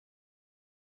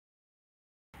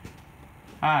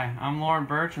Hi, I'm Lauren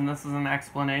Birch, and this is an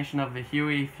explanation of the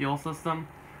HUE fuel system.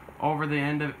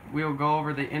 We will go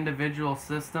over the individual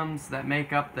systems that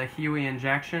make up the HUE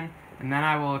injection, and then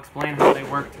I will explain how they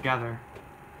work together.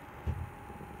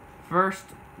 First,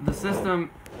 the system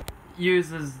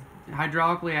uses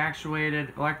hydraulically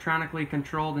actuated, electronically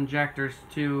controlled injectors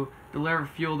to deliver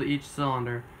fuel to each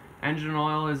cylinder. Engine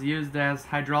oil is used as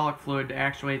hydraulic fluid to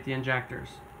actuate the injectors.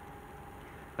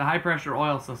 The high-pressure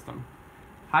oil system.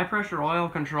 High-pressure oil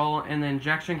control in the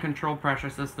injection control pressure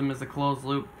system is a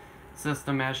closed-loop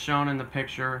system as shown in the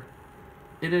picture.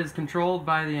 It is controlled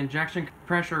by the injection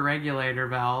pressure regulator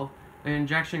valve, the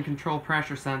injection control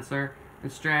pressure sensor,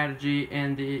 and strategy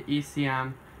in the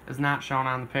ECM is not shown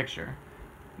on the picture.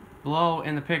 Below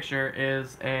in the picture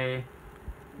is a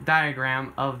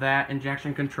diagram of that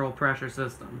injection control pressure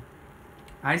system.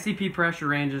 ICP pressure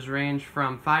ranges range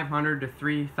from 500 to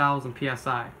 3,000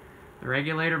 psi. The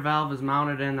regulator valve is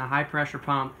mounted in the high pressure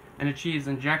pump and achieves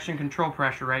injection control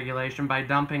pressure regulation by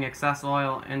dumping excess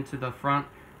oil into the front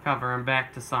cover and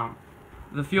back to sump.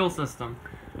 The fuel system.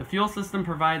 The fuel system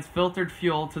provides filtered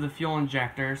fuel to the fuel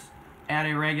injectors at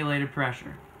a regulated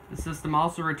pressure. The system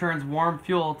also returns warm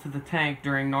fuel to the tank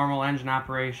during normal engine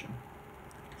operation.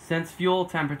 Since fuel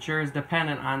temperature is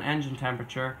dependent on engine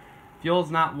temperature, fuel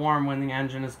is not warm when the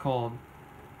engine is cold.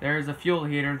 There is a fuel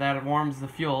heater that warms the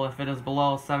fuel if it is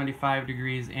below 75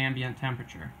 degrees ambient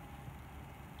temperature.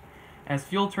 As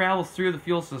fuel travels through the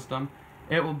fuel system,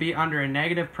 it will be under a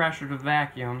negative pressure to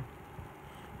vacuum,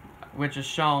 which is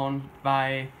shown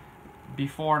by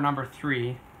before number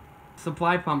 3.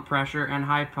 Supply pump pressure and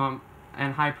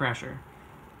high pressure.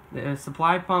 The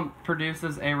supply pump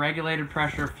produces a regulated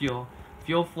pressure of fuel.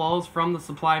 Fuel flows from the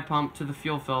supply pump to the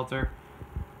fuel filter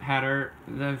header.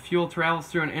 The fuel travels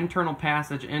through an internal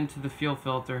passage into the fuel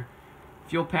filter.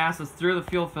 Fuel passes through the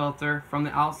fuel filter from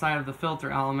the outside of the filter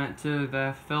element to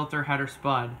the filter header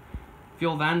spud.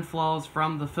 Fuel then flows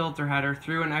from the filter header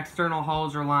through an external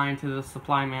hose or line to the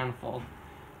supply manifold.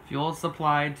 Fuel is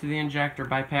supplied to the injector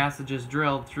by passages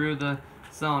drilled through the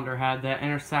cylinder head that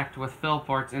intersect with fill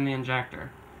ports in the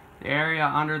injector. The area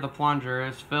under the plunger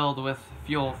is filled with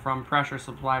fuel from pressure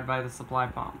supplied by the supply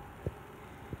pump.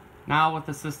 Now with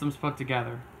the systems put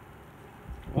together.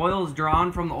 Oil is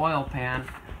drawn from the oil pan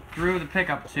through the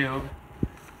pickup tube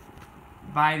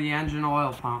by the engine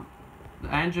oil pump.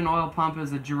 The engine oil pump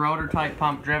is a gerotor type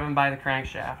pump driven by the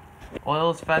crankshaft.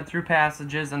 Oil is fed through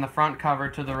passages in the front cover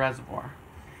to the reservoir.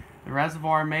 The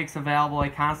reservoir makes available a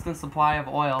constant supply of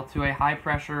oil to a high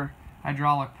pressure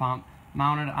hydraulic pump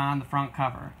mounted on the front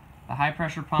cover. The high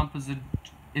pressure pump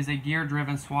is a gear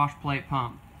driven swash plate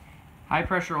pump. High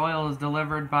pressure oil is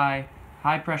delivered by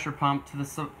high pressure pump to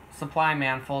the supply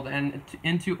manifold and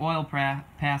into oil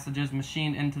passages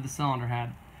machined into the cylinder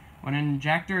head. When an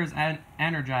injector is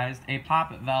energized, a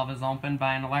poppet valve is opened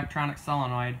by an electronic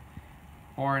solenoid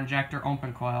or injector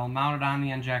open coil mounted on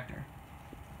the injector.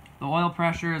 The oil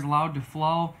pressure is allowed to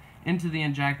flow into the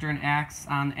injector and acts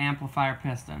on the amplifier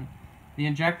piston. The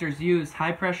injectors use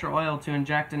high pressure oil to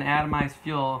inject and atomize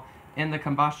fuel in the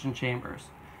combustion chambers.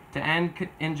 To end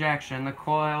injection, the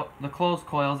closed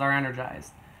coils are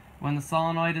energized. When the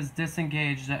solenoid is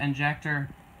disengaged,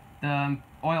 the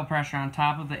oil pressure on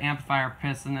top of the amplifier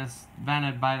piston is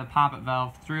vented by the poppet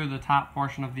valve through the top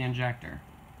portion of the injector.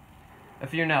 A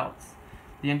few notes.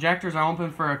 The injectors are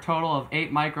open for a total of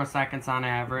 8 microseconds on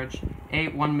average,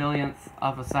 8 1/millionth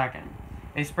of a second.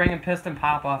 A spring and piston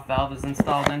pop-off valve is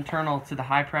installed internal to the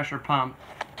high-pressure pump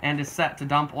and is set to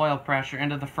dump oil pressure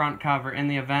into the front cover in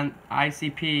the event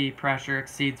ICP pressure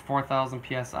exceeds 4,000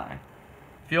 psi.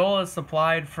 Fuel is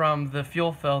supplied from the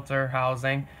fuel filter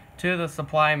housing to the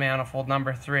supply manifold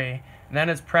number 3, then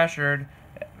is pressured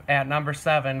at number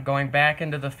 7, going back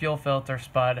into the fuel filter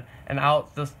spud and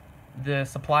out the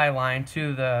supply line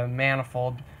to the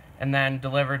manifold and then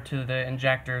delivered to the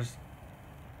injectors.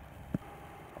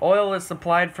 Oil is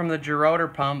supplied from the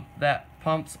gerotor pump that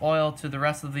pumps oil to the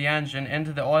rest of the engine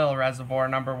into the oil reservoir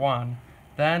number 1.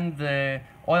 Then the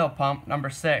oil pump number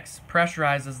 6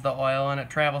 pressurizes the oil and it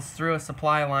travels through a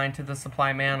supply line to the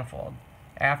supply manifold.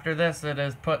 After this, it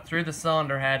is put through the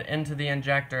cylinder head into the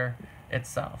injector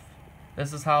itself.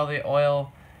 This is how the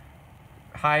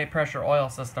high pressure oil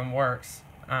system works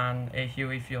on a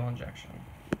HUE fuel injection.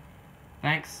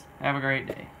 Thanks. Have a great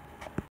day.